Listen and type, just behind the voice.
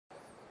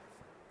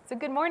So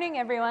good morning,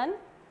 everyone.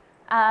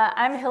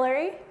 I'm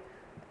Hillary.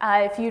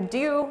 If you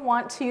do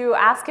want to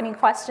ask any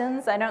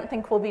questions, I don't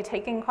think we'll be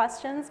taking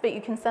questions, but you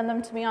can send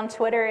them to me on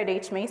Twitter at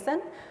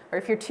hmason, or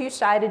if you're too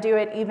shy to do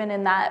it even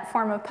in that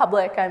form of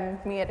public, I'm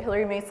me at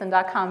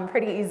hillarymason.com,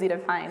 pretty easy to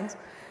find.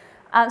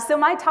 So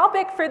my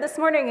topic for this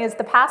morning is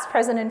the past,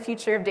 present, and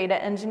future of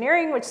data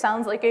engineering, which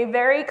sounds like a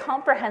very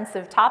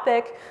comprehensive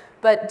topic,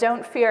 but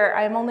don't fear,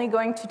 I'm only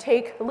going to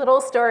take little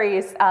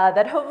stories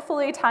that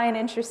hopefully tie an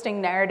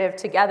interesting narrative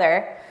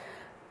together.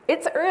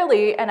 It's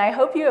early, and I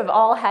hope you have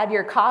all had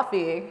your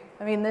coffee.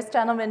 I mean, this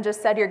gentleman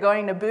just said you're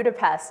going to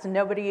Budapest, and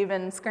nobody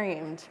even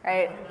screamed,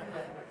 right?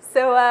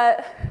 So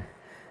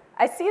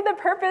I see the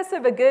purpose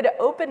of a good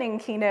opening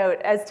keynote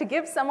as to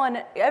give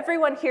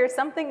everyone here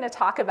something to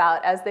talk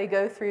about as they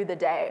go through the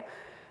day.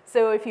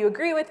 So if you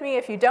agree with me,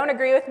 if you don't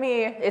agree with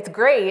me, it's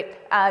great.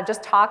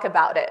 Just talk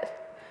about it.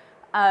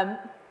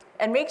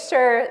 And make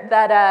sure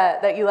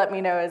that you let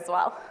me know as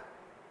well.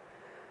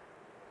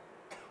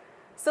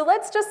 So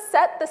let's just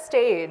set the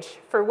stage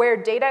for where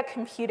data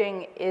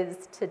computing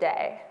is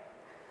today.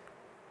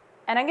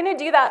 And I'm going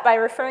to do that by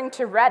referring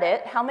to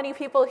Reddit. How many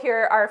people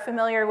here are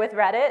familiar with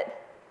Reddit?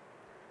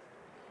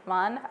 Come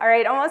on. All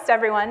right, almost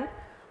everyone.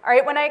 All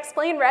right, when I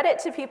explain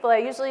Reddit to people, I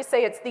usually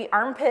say it's the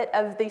armpit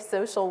of the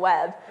social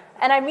web.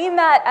 And I mean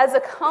that as a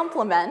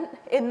compliment,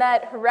 in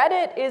that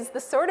Reddit is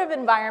the sort of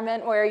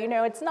environment where, you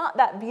know, it's not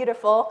that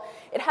beautiful.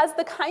 It has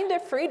the kind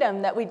of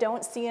freedom that we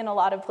don't see in a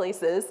lot of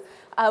places,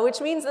 which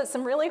means that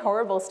some really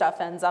horrible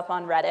stuff ends up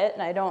on Reddit,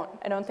 and I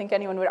don't think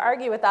anyone would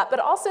argue with that, but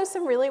also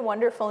some really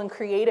wonderful and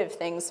creative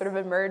things sort of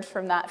emerge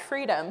from that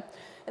freedom.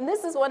 And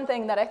this is one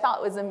thing that I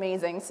thought was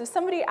amazing. So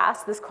somebody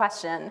asked this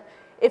question: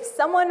 if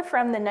someone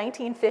from the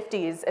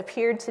 1950s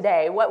appeared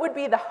today, what would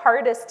be the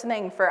hardest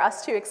thing for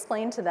us to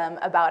explain to them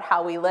about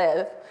how we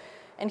live?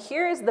 And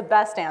here is the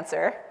best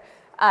answer.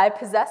 I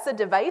possess a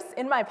device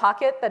in my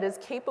pocket that is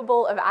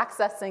capable of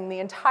accessing the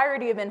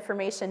entirety of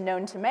information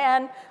known to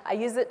man. I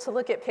use it to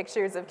look at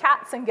pictures of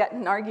cats and get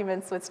in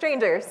arguments with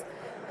strangers.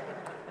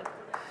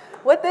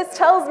 What this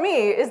tells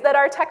me is that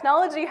our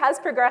technology has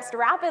progressed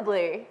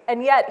rapidly,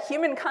 and yet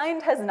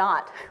humankind has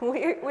not.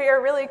 We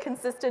are really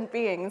consistent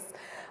beings.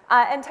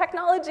 And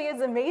technology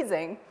is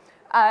amazing,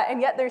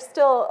 and yet there's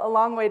still a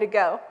long way to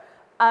go.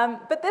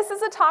 But this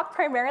is a talk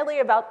primarily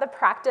about the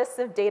practice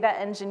of data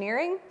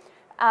engineering.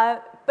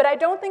 But I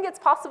don't think it's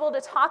possible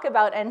to talk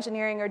about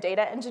engineering or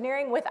data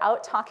engineering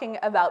without talking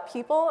about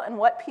people and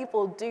what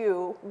people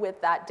do with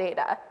that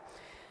data.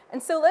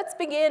 And so let's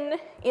begin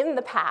in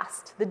the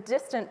past, the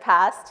distant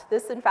past.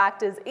 This, in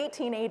fact, is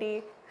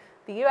 1880,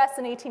 the US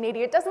in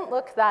 1880. It doesn't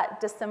look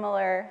that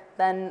dissimilar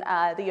than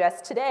the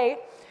US today.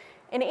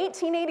 In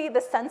 1880, the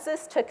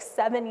census took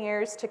 7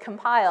 years to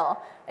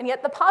compile, and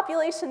yet the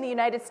population in the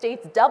United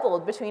States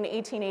doubled between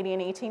 1880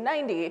 and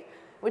 1890,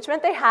 which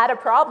meant they had a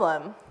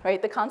problem,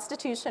 right? The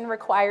Constitution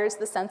requires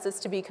the census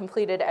to be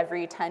completed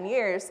every 10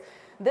 years.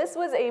 This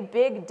was a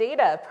big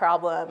data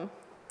problem.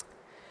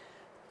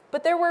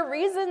 But there were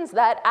reasons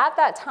that at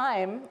that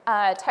time,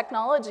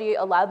 technology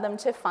allowed them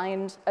to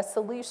find a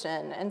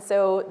solution. And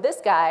so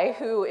this guy,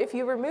 who, if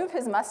you remove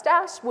his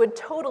mustache, would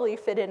totally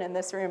fit in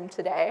this room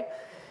today.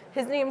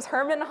 His name's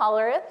Herman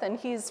Hollerith, and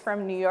he's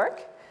from New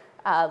York,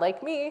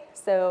 like me,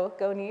 so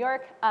go New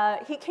York.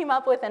 He came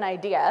up with an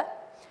idea,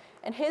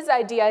 and his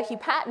idea he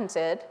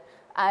patented.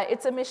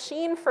 It's a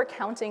machine for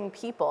counting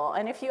people,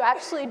 and if you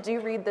actually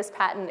do read this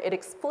patent, it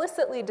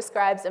explicitly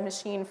describes a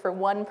machine for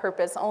one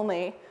purpose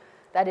only,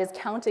 that is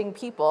counting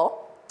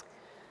people.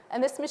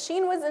 And this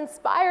machine was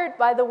inspired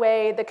by the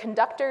way the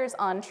conductors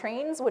on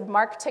trains would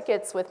mark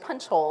tickets with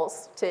punch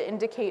holes to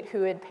indicate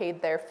who had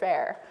paid their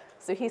fare.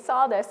 So he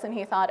saw this and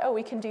he thought, oh,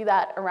 we can do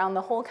that around the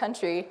whole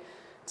country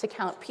to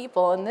count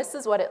people. And this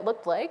is what it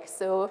looked like.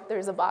 So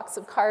there's a box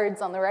of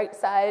cards on the right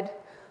side,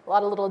 a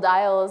lot of little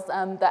dials,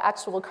 the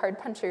actual card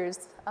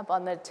punchers up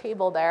on the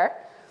table there.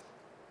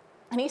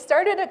 And he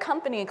started a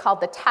company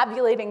called the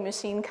Tabulating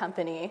Machine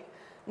Company.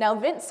 Now,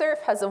 Vint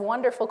Cerf has a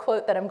wonderful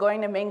quote that I'm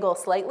going to mangle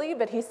slightly,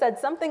 but he said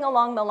something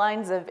along the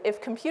lines of, if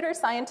computer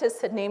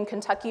scientists had named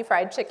Kentucky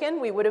Fried Chicken,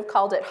 we would have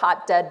called it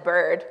Hot Dead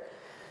Bird.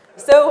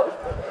 So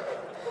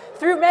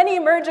through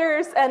many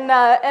mergers and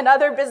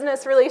other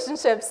business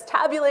relationships,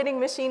 Tabulating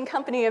Machine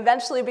Company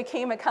eventually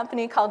became a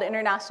company called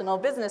International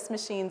Business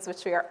Machines,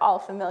 which we are all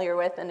familiar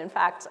with. And in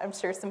fact, I'm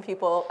sure some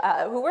people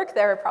who work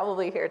there are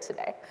probably here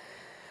today.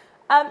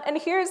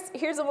 And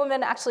here's a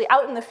woman actually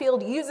out in the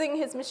field using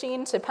his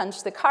machine to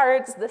punch the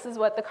cards. This is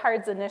what the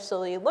cards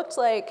initially looked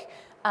like.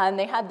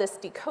 They had this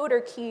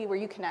decoder key where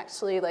you can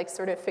actually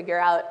sort of figure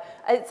out.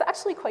 It's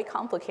actually quite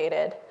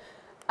complicated.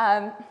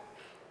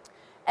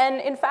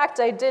 And in fact,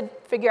 I did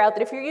figure out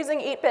that if you're using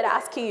 8-bit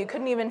ASCII, you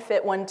couldn't even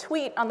fit one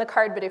tweet on the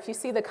card. But if you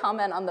see the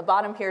comment on the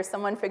bottom here,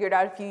 someone figured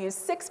out if you use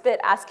 6-bit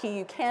ASCII,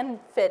 you can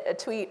fit a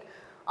tweet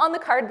on the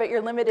card, but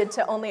you're limited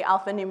to only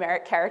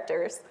alphanumeric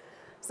characters.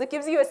 So it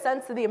gives you a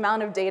sense of the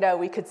amount of data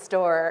we could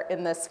store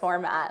in this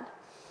format.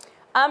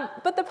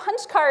 But the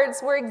punch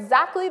cards were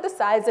exactly the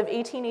size of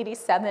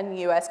 1887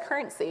 US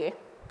currency,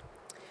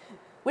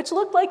 which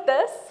looked like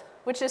this.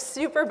 which is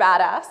super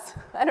badass.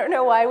 I don't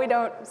know why we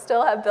don't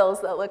still have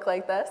bills that look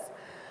like this.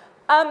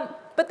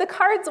 But the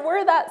cards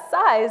were that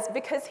size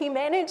because he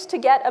managed to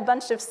get a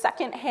bunch of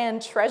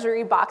secondhand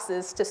treasury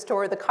boxes to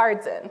store the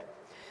cards in.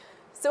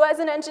 So as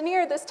an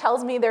engineer, this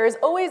tells me there is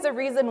always a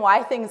reason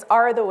why things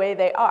are the way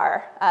they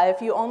are,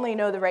 if you only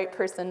know the right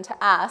person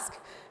to ask.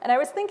 And I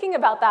was thinking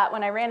about that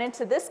when I ran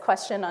into this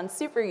question on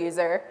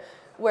Superuser,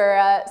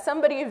 where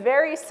somebody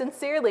very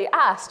sincerely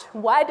asked,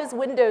 why does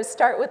Windows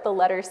start with the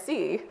letter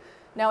C?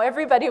 Now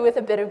everybody with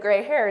a bit of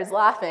gray hair is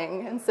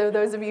laughing, and so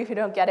those of you who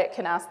don't get it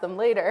can ask them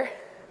later.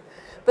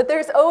 But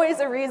there's always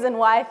a reason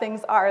why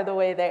things are the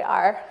way they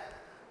are.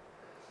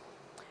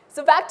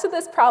 So back to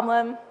this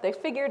problem, they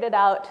figured it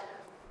out.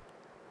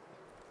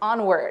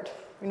 Onward,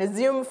 we're gonna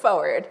zoom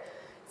forward.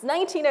 It's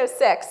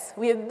 1906,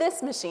 we have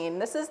this machine.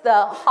 This is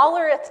the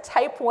Hollerith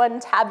Type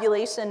 1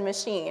 tabulation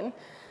machine.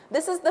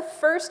 This is the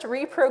first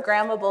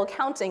reprogrammable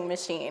counting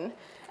machine.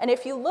 And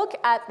if you look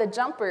at the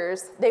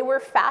jumpers, they were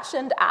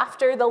fashioned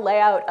after the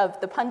layout of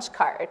the punch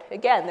card.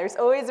 Again, there's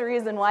always a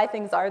reason why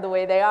things are the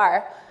way they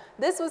are.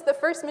 This was the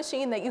first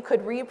machine that you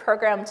could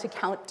reprogram to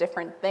count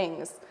different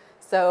things.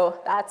 So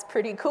that's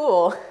pretty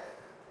cool.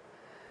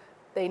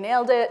 They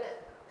nailed it.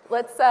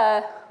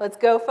 Let's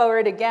go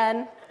forward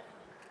again.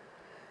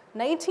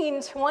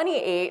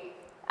 1928,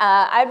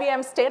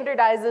 IBM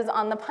standardizes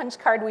on the punch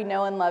card we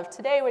know and love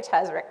today, which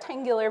has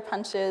rectangular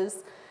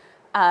punches.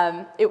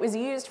 It was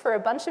used for a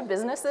bunch of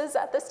businesses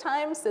at this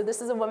time. So this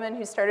is a woman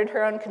who started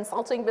her own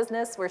consulting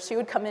business where she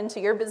would come into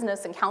your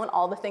business and count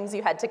all the things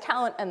you had to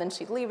count, and then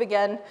she'd leave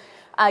again.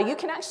 You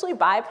can actually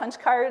buy punch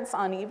cards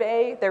on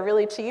eBay. They're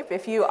really cheap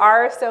if you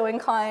are so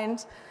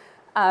inclined.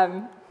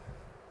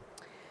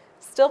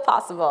 Still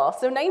possible.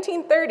 So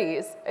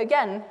 1930s,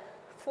 again,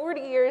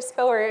 40 years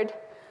forward,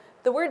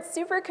 the word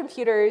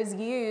supercomputer is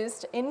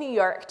used in New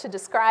York to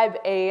describe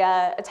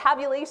a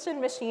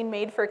tabulation machine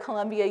made for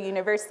Columbia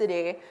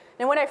University.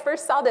 And when I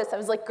first saw this, I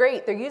was like,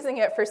 great, they're using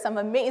it for some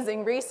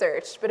amazing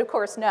research. But of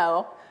course,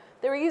 no.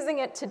 They were using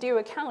it to do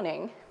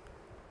accounting.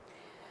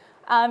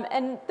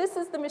 And this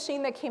is the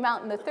machine that came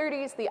out in the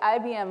 30s, the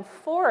IBM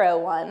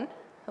 401.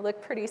 It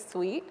looked pretty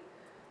sweet.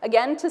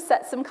 Again, to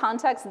set some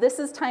context, this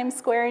is Times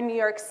Square in New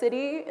York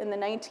City in the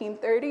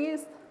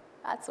 1930s.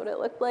 That's what it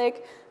looked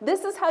like.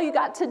 This is how you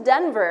got to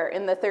Denver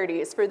in the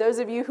 30s. For those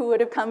of you who would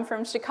have come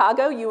from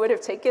Chicago, you would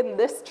have taken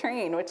this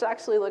train, which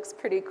actually looks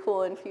pretty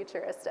cool and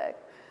futuristic.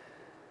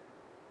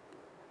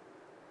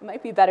 It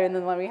might be better than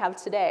the one we have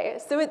today.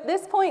 So at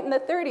this point in the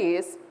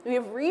 30s, we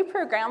have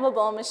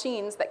reprogrammable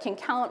machines that can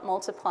count,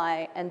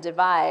 multiply, and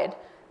divide,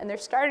 and they're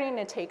starting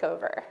to take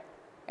over,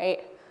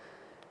 right?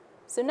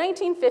 So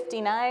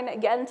 1959,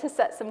 again, to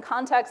set some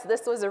context,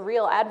 this was a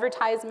real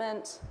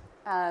advertisement.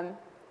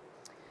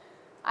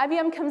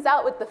 IBM comes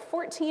out with the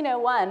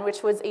 1401,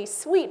 which was a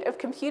suite of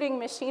computing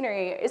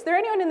machinery. Is there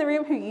anyone in the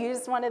room who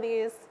used one of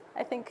these?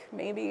 I think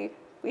maybe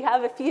we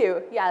have a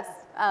few, yes.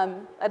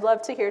 I'd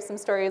love to hear some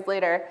stories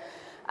later.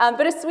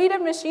 But a suite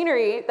of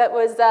machinery that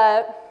was,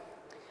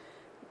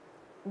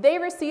 they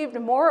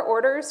received more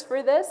orders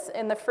for this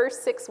in the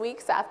first 6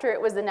 weeks after it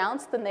was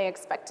announced than they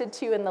expected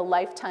to in the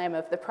lifetime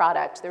of the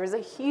product. There was a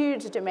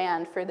huge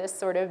demand for this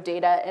sort of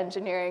data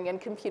engineering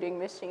and computing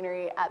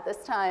machinery at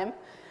this time.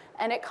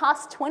 And it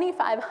cost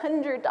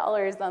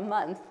 $2,500 a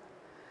month.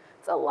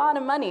 It's a lot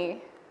of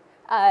money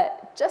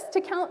just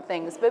to count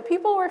things. But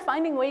people were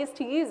finding ways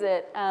to use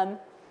it.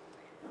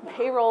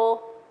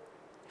 Payroll,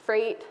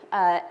 freight,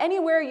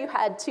 anywhere you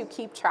had to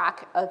keep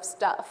track of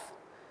stuff,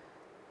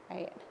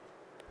 right?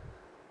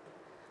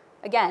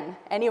 Again,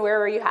 anywhere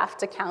where you have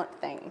to count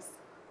things.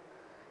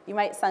 You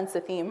might sense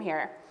a theme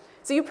here.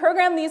 So you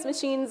program these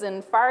machines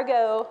in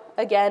Fargo,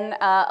 again,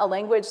 a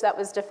language that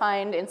was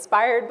defined,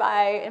 inspired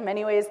by, in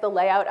many ways, the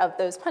layout of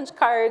those punch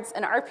cards,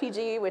 and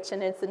RPG, which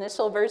in its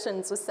initial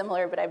versions was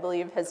similar, but I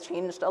believe has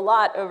changed a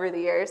lot over the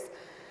years.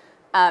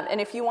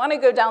 And if you want to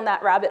go down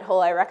that rabbit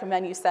hole, I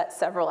recommend you set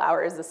several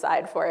hours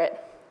aside for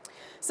it.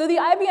 So the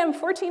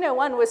IBM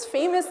 1401 was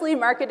famously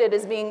marketed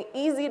as being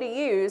easy to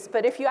use,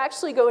 but if you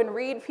actually go and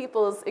read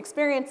people's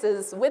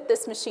experiences with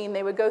this machine,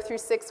 they would go through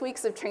 6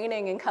 weeks of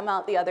training and come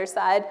out the other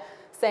side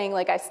saying,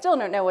 like, I still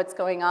don't know what's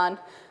going on.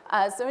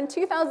 So in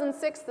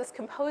 2006, this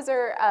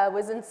composer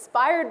was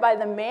inspired by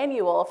the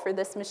manual for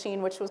this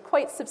machine, which was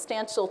quite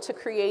substantial, to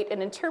create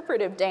an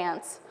interpretive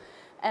dance.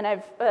 And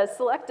I've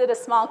selected a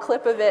small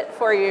clip of it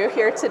for you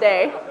here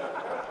today.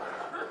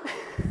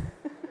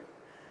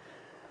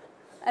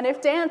 And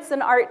if dance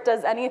and art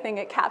does anything,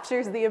 it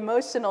captures the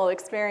emotional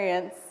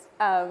experience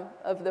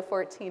of the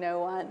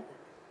 1401.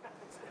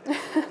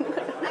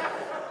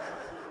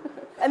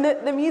 And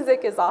the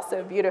music is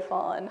also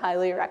beautiful and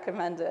highly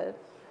recommended.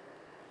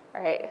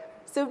 All right,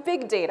 so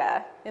big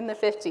data in the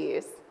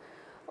 50s.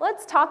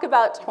 Let's talk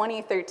about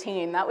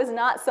 2013. That was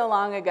not so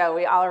long ago.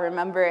 We all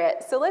remember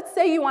it. So let's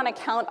say you want to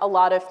count a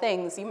lot of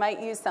things. You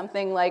might use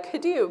something like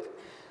Hadoop.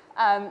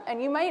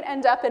 And you might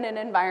end up in an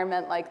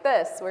environment like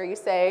this, where you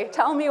say,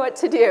 tell me what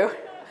to do.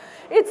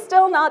 It's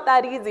still not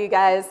that easy,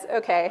 guys.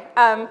 OK.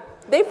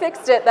 They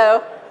fixed it,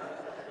 though.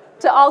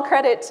 to all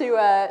credit to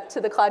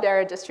the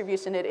Cloudera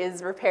distribution, it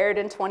is repaired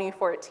in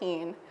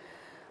 2014.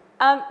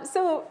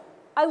 So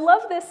I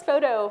love this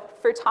photo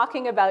for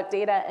talking about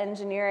data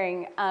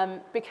engineering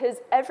because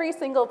every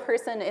single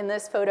person in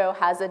this photo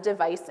has a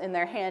device in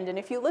their hand. And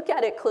if you look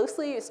at it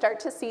closely, you start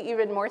to see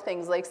even more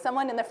things. Like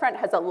someone in the front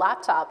has a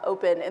laptop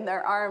open in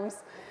their arms.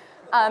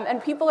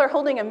 And people are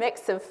holding a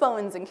mix of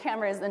phones and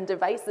cameras and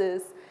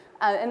devices.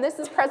 And this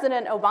is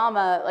President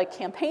Obama like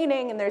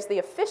campaigning, and there's the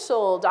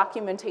official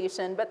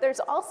documentation, but there's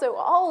also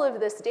all of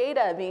this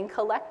data being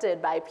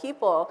collected by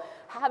people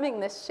having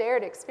this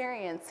shared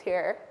experience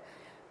here.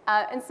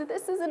 And so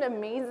this is an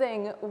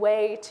amazing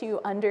way to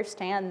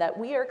understand that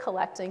we are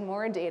collecting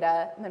more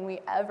data than we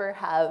ever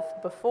have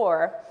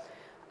before.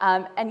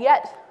 And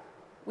yet,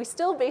 we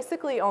still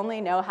basically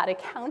only know how to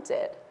count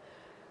it.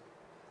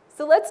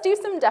 So let's do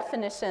some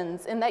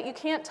definitions in that you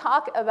can't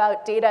talk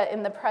about data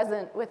in the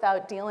present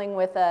without dealing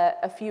with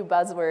a few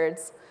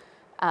buzzwords.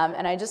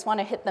 And I just want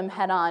to hit them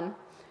head on.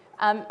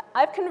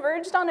 I've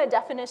converged on a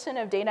definition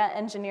of data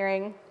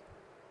engineering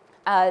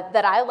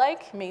that I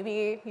like.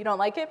 Maybe you don't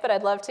like it, but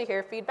I'd love to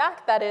hear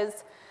feedback. That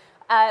is,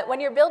 when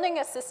you're building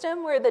a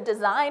system where the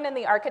design and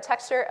the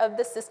architecture of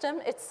the system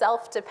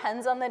itself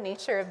depends on the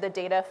nature of the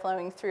data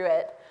flowing through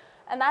it.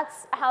 And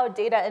that's how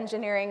data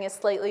engineering is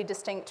slightly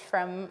distinct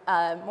from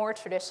more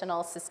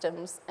traditional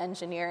systems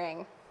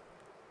engineering.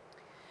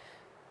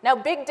 Now,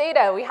 big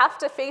data, we have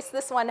to face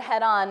this one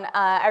head on.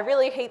 I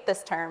really hate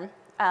this term.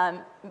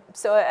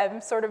 So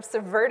I'm sort of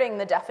subverting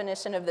the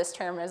definition of this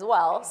term as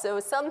well. So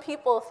some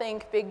people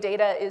think big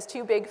data is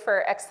too big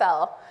for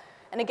Excel.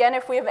 And again,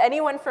 if we have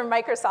anyone from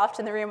Microsoft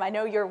in the room, I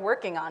know you're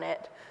working on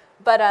it.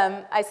 But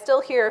I still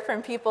hear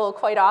from people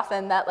quite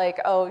often that like,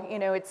 oh, you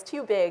know, it's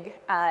too big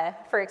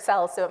for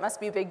Excel, so it must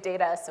be big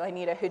data, so I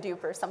need a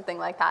Hadoop or something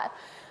like that.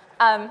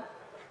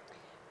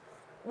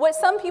 What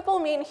some people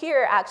mean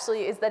here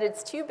actually is that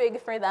it's too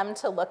big for them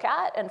to look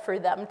at and for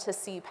them to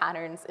see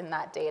patterns in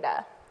that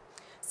data.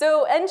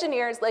 So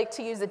engineers like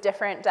to use a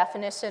different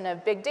definition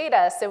of big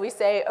data. So we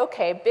say,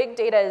 okay, big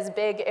data is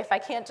big if I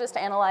can't just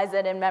analyze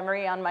it in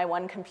memory on my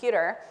one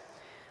computer.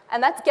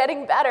 And that's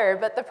getting better,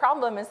 but the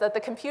problem is that the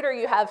computer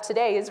you have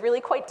today is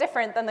really quite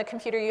different than the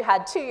computer you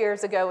had 2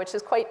 years ago, which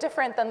is quite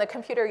different than the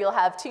computer you'll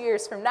have 2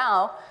 years from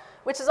now,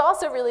 which is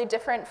also really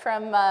different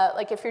from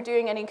like if you're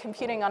doing any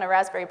computing on a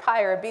Raspberry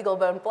Pi or a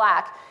BeagleBone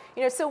Black.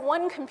 You know, so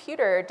one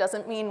computer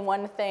doesn't mean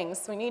one thing,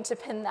 so we need to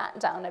pin that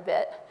down a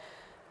bit.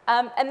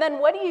 And then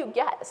what do you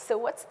get? So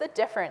what's the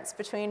difference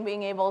between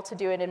being able to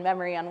do it in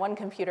memory on one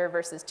computer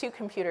versus 2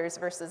 computers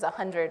versus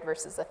 100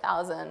 versus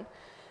 1,000?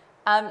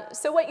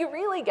 So what you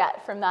really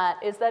get from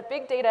that is that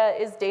big data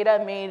is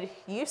data made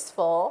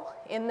useful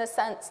in the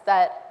sense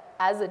that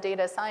as a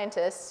data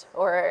scientist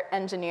or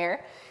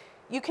engineer,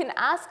 you can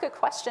ask a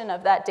question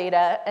of that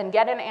data and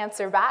get an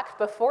answer back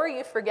before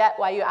you forget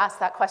why you asked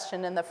that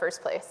question in the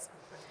first place.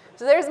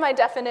 So there's my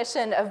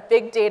definition of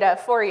big data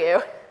for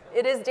you.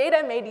 It is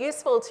data made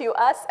useful to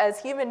us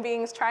as human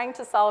beings trying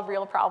to solve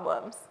real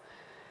problems.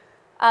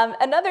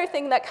 Another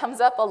thing that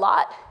comes up a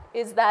lot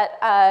is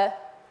that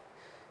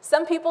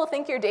some people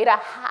think your data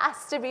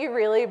has to be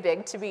really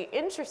big to be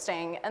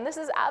interesting, and this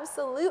is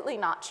absolutely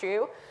not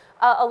true.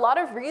 A lot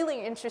of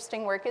really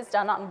interesting work is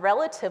done on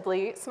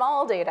relatively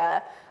small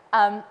data,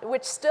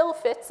 which still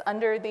fits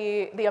under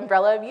the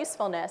umbrella of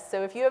usefulness.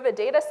 So if you have a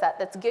data set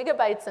that's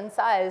gigabytes in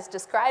size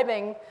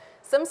describing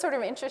some sort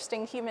of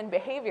interesting human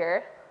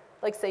behavior,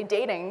 like say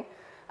dating,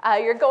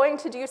 you're going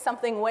to do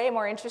something way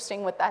more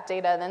interesting with that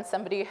data than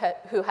somebody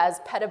who has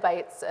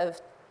petabytes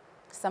of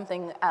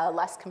something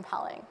less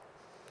compelling.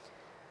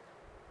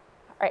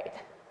 All right,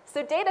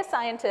 so data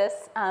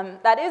scientist,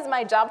 that is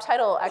my job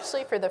title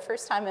actually for the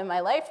first time in my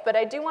life, but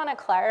I do want to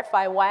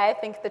clarify why I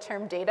think the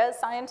term data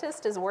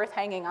scientist is worth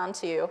hanging on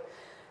to.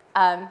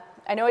 I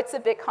know it's a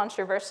bit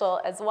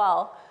controversial as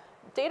well.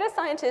 Data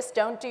scientists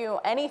don't do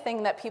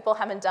anything that people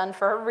haven't done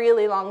for a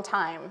really long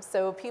time.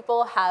 So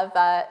people have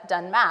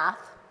done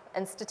math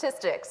and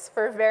statistics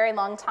for a very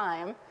long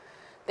time.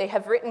 They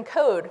have written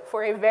code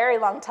for a very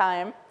long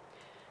time.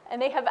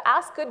 And they have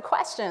asked good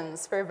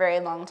questions for a very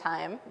long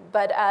time,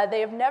 but they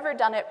have never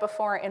done it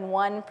before in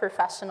one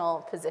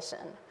professional position.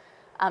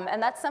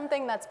 And that's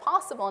something that's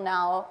possible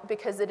now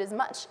because it is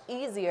much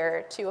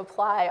easier to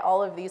apply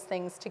all of these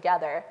things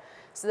together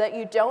so that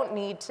you don't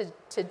need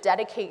to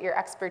dedicate your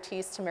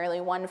expertise to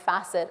merely one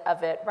facet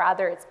of it.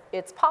 Rather,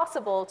 it's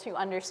possible to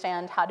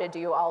understand how to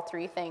do all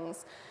three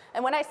things.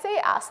 And when I say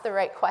ask the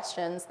right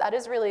questions, that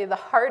is really the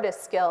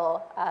hardest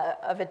skill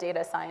of a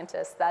data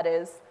scientist. That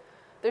is,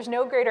 there's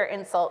no greater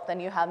insult than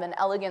you have an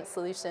elegant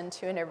solution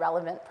to an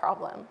irrelevant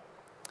problem.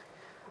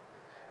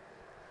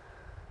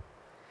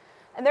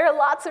 And there are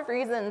lots of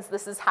reasons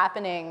this is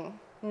happening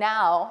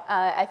now.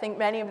 I think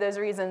many of those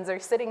reasons are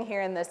sitting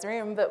here in this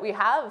room, but we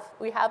have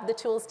the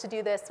tools to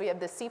do this. We have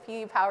the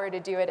CPU power to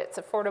do it. It's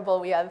affordable.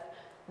 We have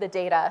the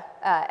data.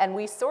 And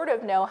we sort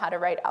of know how to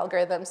write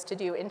algorithms to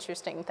do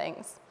interesting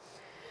things.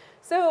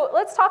 So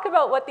let's talk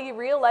about what the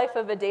real life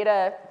of a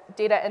data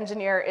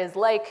engineer is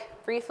like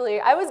briefly.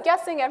 I was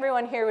guessing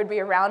everyone here would be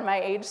around my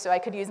age, so I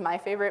could use my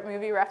favorite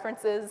movie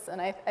references,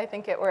 and I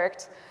think it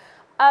worked.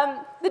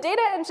 The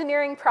data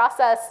engineering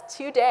process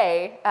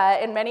today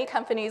in many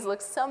companies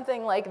looks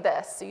something like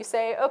this. So you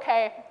say,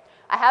 OK,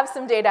 I have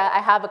some data. I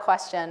have a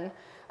question.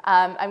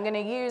 I'm going to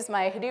use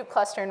my Hadoop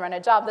cluster and run a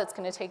job that's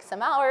going to take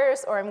some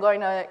hours, or I'm going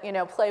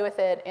to play with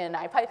it in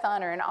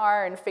IPython or in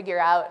R and figure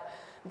out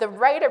the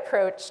right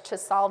approach to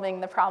solving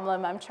the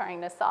problem I'm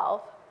trying to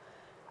solve.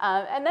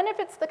 And then if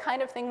it's the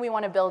kind of thing we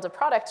want to build a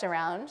product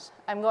around,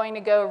 I'm going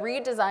to go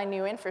redesign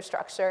new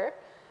infrastructure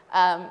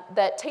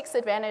that takes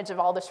advantage of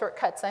all the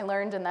shortcuts I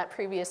learned in that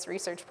previous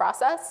research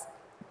process.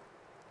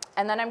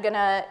 And then I'm going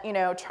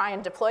to try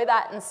and deploy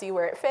that and see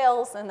where it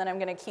fails, and then I'm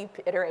going to keep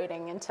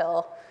iterating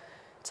until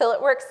it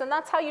works. And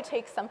that's how you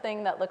take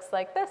something that looks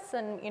like this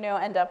and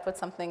end up with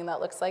something that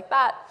looks like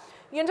that.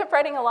 You end up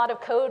writing a lot of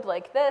code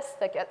like this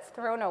that gets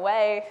thrown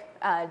away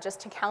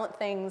just to count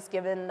things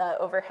given the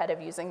overhead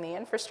of using the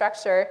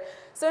infrastructure.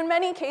 So in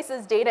many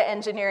cases, data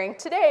engineering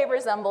today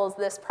resembles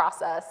this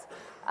process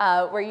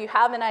where you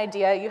have an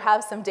idea, you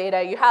have some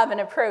data, you have an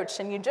approach,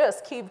 and you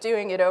just keep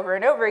doing it over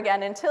and over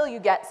again until you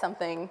get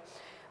something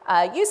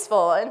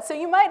useful. And so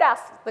you might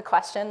ask the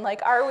question,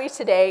 like, are we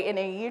today in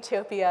a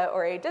utopia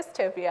or a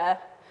dystopia?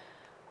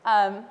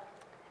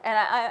 And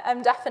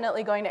I'm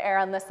definitely going to err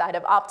on the side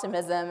of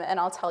optimism, and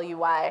I'll tell you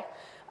why.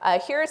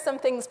 Here are some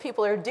things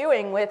people are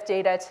doing with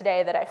data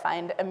today that I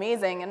find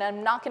amazing, and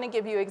I'm not going to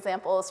give you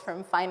examples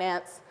from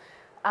finance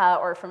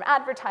or from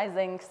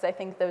advertising, because I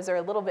think those are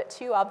a little bit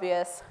too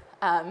obvious.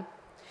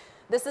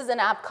 This is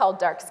an app called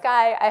Dark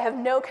Sky. I have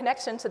no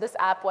connection to this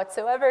app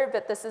whatsoever,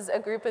 but this is a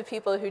group of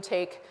people who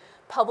take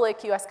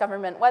public US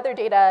government weather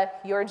data,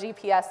 your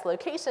GPS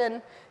location,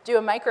 do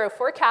a micro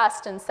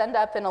forecast, and send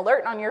up an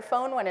alert on your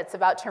phone when it's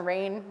about to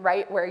rain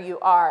right where you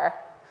are.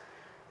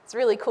 It's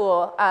really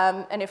cool.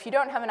 And if you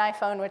don't have an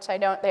iPhone, which I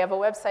don't, they have a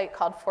website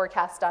called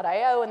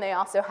forecast.io, and they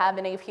also have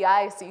an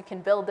API, so you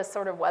can build this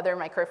sort of weather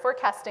micro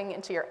forecasting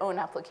into your own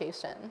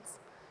applications.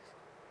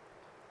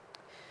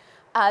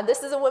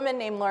 This is a woman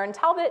named Lauren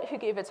Talbot who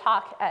gave a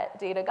talk at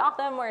Data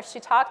Gotham where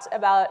she talked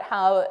about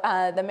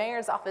how the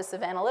mayor's office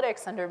of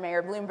analytics under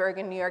Mayor Bloomberg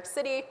in New York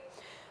City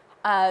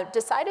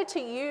decided to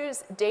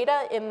use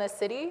data in the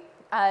city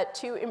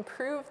to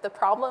improve the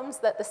problems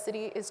that the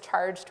city is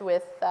charged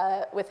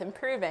with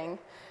improving.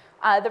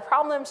 The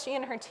problem she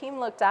and her team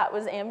looked at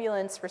was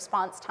ambulance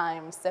response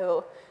time.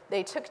 So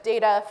they took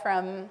data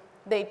from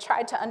they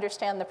tried to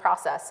understand the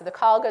process. So the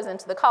call goes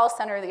into the call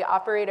center, the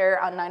operator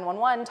on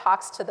 911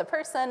 talks to the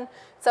person. At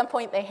some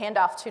point, they hand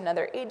off to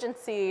another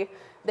agency.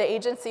 The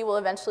agency will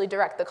eventually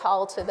direct the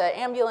call to the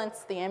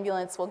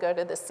ambulance will go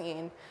to the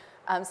scene.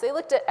 So they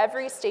looked at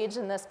every stage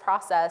in this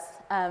process.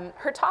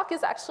 Her talk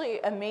is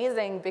actually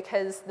amazing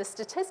because the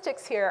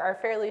statistics here are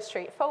fairly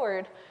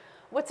straightforward.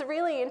 What's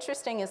really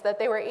interesting is that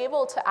they were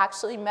able to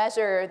actually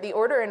measure the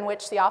order in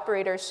which the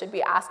operators should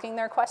be asking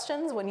their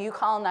questions when you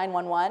call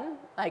 911,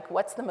 like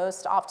what's the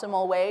most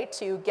optimal way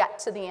to get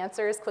to the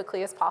answer as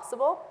quickly as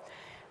possible.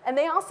 And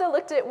they also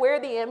looked at where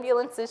the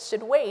ambulances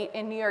should wait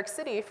in New York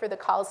City for the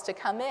calls to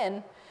come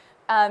in.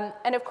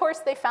 And of course,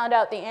 they found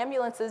out the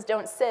ambulances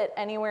don't sit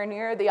anywhere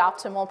near the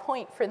optimal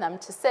point for them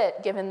to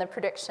sit, given the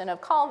prediction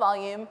of call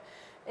volume.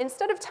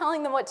 Instead of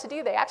telling them what to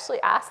do, they actually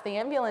asked the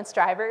ambulance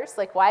drivers,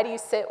 like, why do you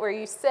sit where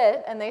you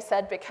sit? And they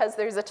said, because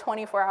there's a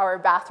 24-hour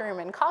bathroom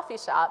and coffee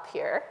shop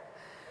here.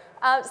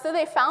 So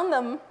they found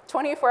them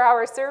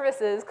 24-hour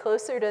services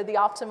closer to the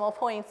optimal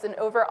points. And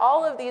over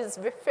all of these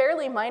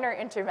fairly minor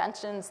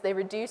interventions, they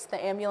reduced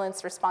the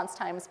ambulance response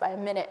times by a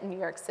minute in New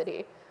York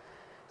City,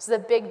 which is a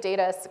big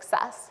data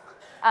success.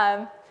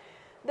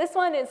 This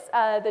one is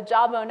the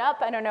Jawbone Up.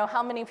 I don't know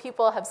how many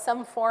people have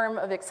some form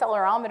of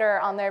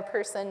accelerometer on their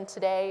person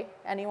today.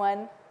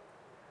 Anyone?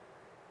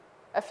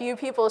 A few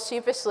people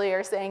sheepishly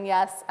are saying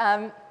yes.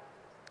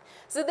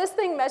 So this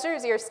thing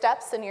measures your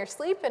steps and your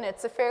sleep, and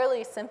it's a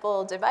fairly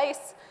simple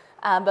device.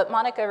 But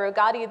Monica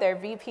Rogati, their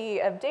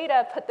VP of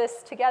data, put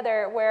this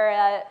together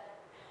where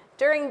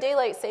during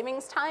daylight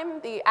savings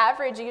time, the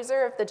average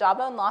user of the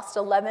Jawbone lost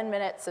 11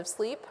 minutes of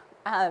sleep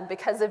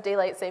because of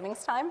daylight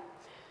savings time.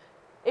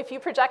 If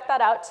you project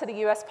that out to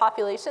the US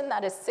population,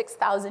 that is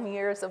 6,000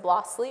 years of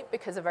lost sleep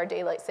because of our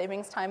daylight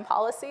savings time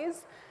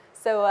policies.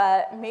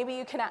 So maybe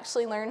you can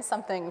actually learn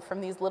something from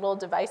these little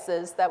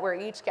devices that we're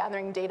each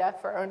gathering data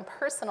for our own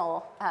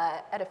personal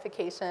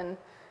edification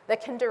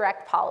that can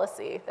direct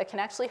policy, that can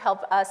actually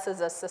help us as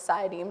a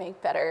society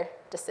make better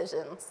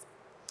decisions.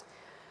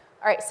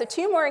 All right, so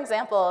two more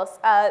examples.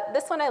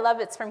 This one I love,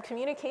 it's from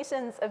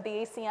Communications of the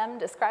ACM,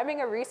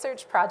 describing a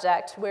research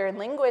project where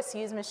linguists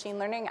use machine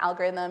learning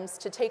algorithms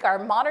to take our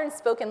modern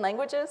spoken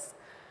languages,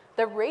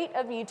 the rate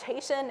of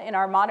mutation in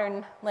our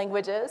modern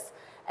languages,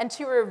 and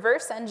to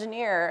reverse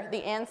engineer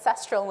the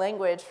ancestral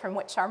language from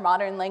which our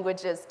modern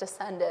languages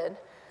descended.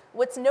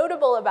 What's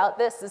notable about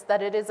this is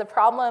that it is a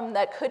problem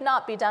that could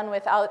not be done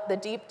without the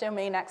deep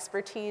domain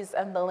expertise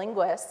of the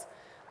linguists.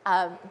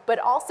 but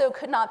also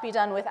could not be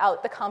done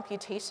without the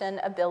computation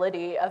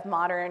ability of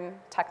modern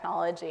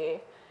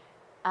technology.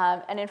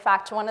 And in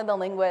fact, one of the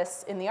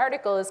linguists in the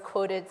article is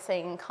quoted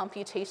saying,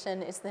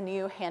 "Computation is the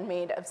new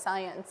handmaid of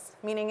science,"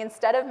 meaning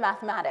instead of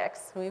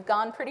mathematics, we've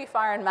gone pretty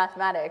far in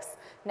mathematics,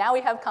 now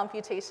we have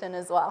computation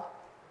as well.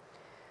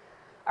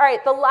 All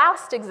right, the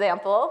last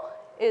example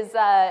is,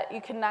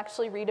 you can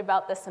actually read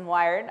about this in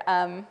Wired.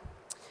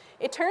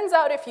 It turns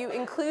out if you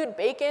include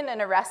bacon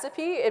in a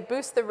recipe, it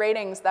boosts the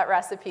ratings that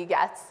recipe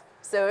gets.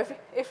 So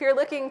if you're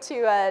looking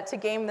to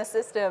game the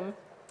system,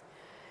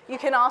 you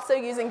can also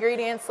use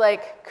ingredients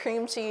like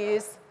cream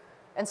cheese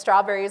and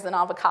strawberries and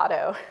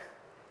avocado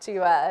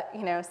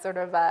to sort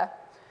of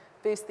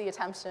boost the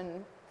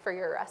attention for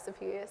your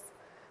recipes,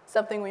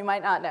 something we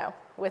might not know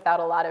without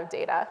a lot of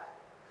data.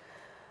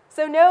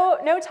 So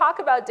no talk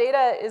about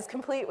data is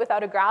complete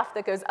without a graph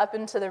that goes up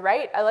and to the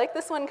right. I like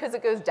this one because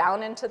it goes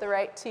down and to the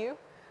right too.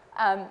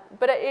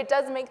 But it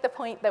does make the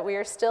point that we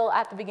are still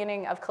at the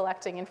beginning of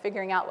collecting and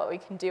figuring out what we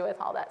can do with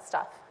all that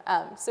stuff.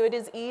 So it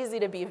is easy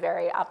to be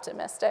very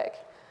optimistic.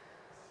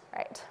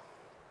 Right.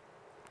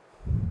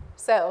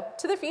 So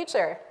to the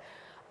future.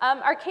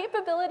 Our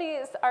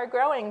capabilities are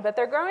growing, but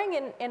they're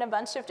growing in a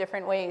bunch of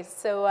different ways.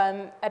 So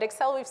at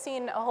Excel, we've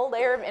seen a whole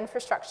layer of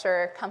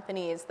infrastructure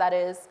companies that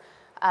is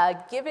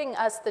giving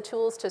us the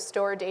tools to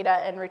store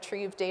data and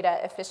retrieve data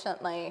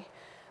efficiently.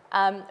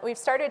 We've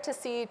started to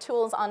see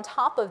tools on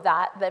top of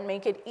that that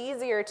make it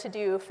easier to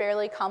do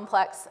fairly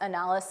complex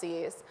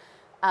analyses.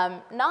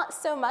 Not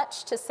so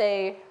much to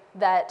say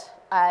that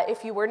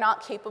if you were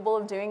not capable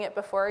of doing it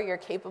before, you're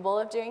capable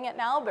of doing it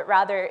now, but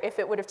rather if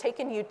it would have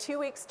taken you 2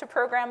 weeks to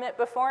program it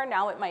before,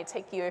 now it might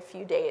take you a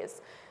few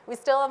days. We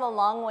still have a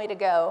long way to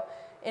go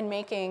in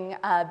making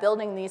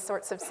building these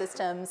sorts of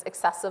systems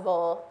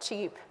accessible,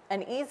 cheap,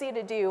 and easy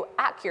to do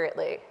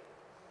accurately.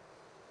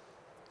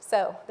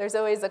 So there's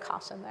always a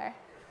caution there.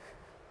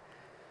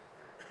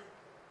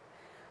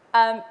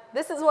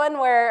 This is one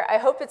where I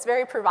hope it's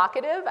very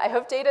provocative. I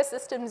hope data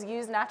systems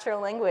use natural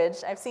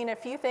language. I've seen a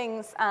few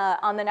things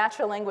on the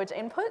natural language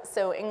input,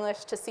 so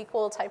English to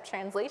SQL type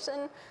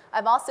translation.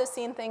 I've also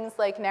seen things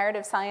like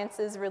Narrative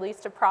Sciences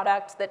released a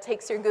product that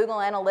takes your Google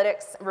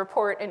Analytics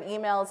report and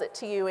emails it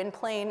to you in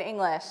plain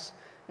English,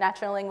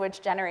 natural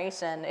language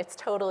generation. It's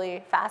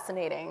totally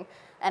fascinating.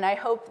 And I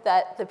hope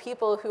that the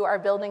people who are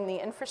building the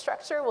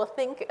infrastructure will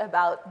think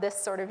about this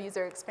sort of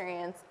user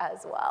experience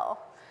as well.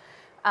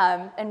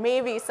 And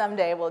maybe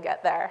someday we'll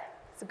get there.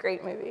 It's a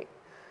great movie.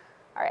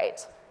 All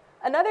right.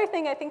 Another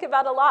thing I think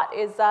about a lot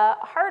is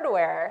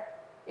hardware.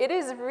 It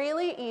is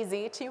really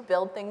easy to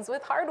build things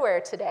with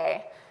hardware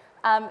today.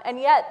 And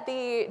yet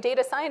the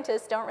data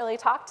scientists don't really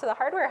talk to the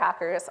hardware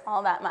hackers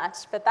all that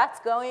much. But that's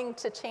going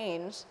to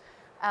change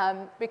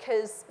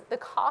because the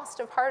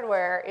cost of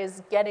hardware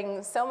is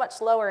getting so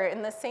much lower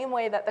in the same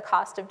way that the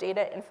cost of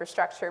data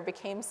infrastructure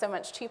became so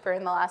much cheaper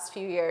in the last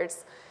few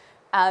years.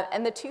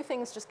 And the two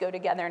things just go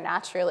together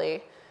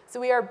naturally. So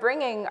we are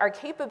bringing our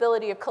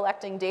capability of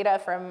collecting data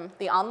from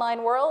the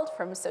online world,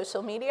 from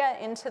social media,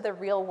 into the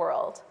real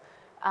world,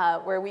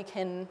 where we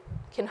can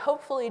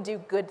hopefully do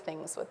good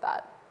things with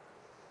that.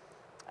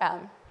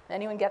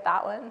 Anyone get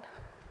that one?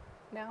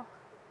 No?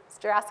 It's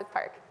Jurassic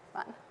Park.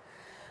 Fun.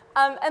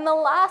 And the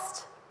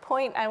last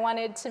point I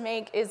wanted to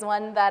make is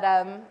one that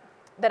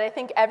I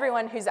think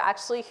everyone who's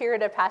actually here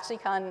at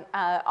ApacheCon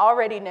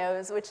already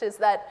knows, which is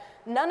that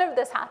none of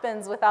this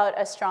happens without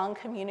a strong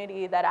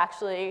community that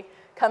actually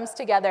comes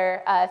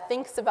together,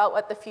 thinks about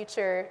what the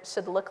future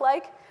should look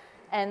like,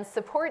 and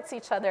supports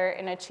each other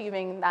in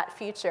achieving that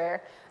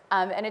future.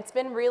 And it's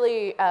been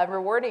really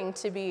rewarding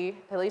to be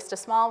at least a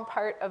small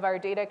part of our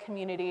data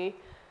community,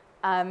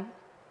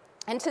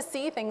 and to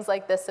see things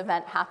like this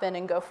event happen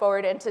and go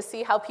forward, and to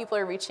see how people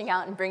are reaching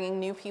out and bringing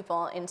new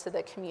people into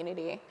the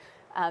community.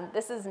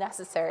 This is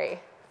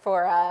necessary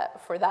for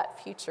that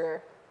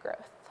future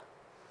growth.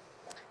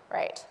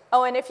 Right.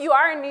 Oh, and if you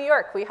are in New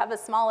York, we have a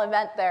small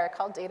event there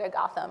called Data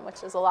Gotham,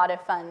 which is a lot of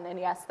fun. And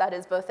yes, that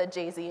is both a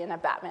Jay-Z and a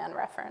Batman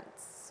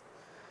reference.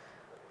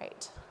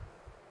 Right.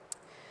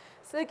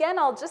 So again,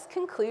 I'll just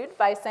conclude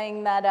by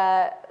saying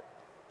that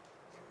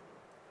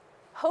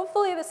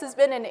hopefully this has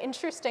been an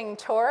interesting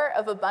tour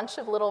of a bunch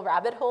of little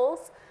rabbit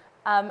holes.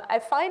 I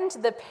find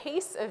the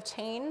pace of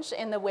change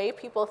in the way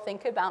people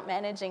think about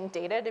managing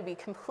data to be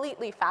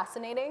completely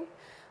fascinating.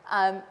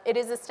 It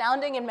is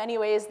astounding in many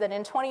ways that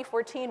in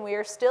 2014, we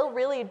are still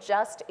really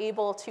just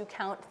able to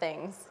count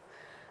things.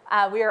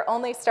 We are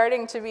only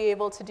starting to be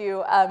able to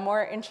do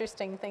more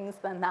interesting things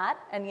than that,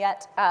 and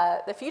yet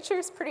the future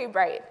is pretty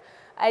bright.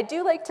 I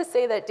do like to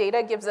say that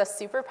data gives us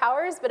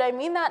superpowers, but I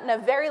mean that in a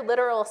very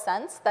literal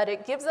sense, that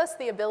it gives us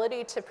the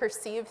ability to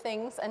perceive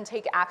things and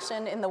take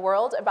action in the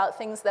world about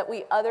things that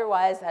we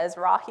otherwise, as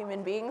raw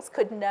human beings,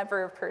 could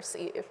never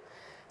perceive.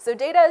 So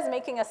data is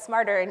making us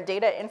smarter, and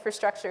data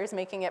infrastructure is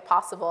making it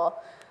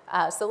possible.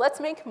 So let's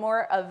make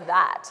more of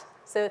that.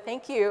 So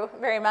thank you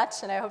very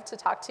much, and I hope to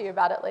talk to you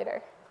about it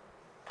later.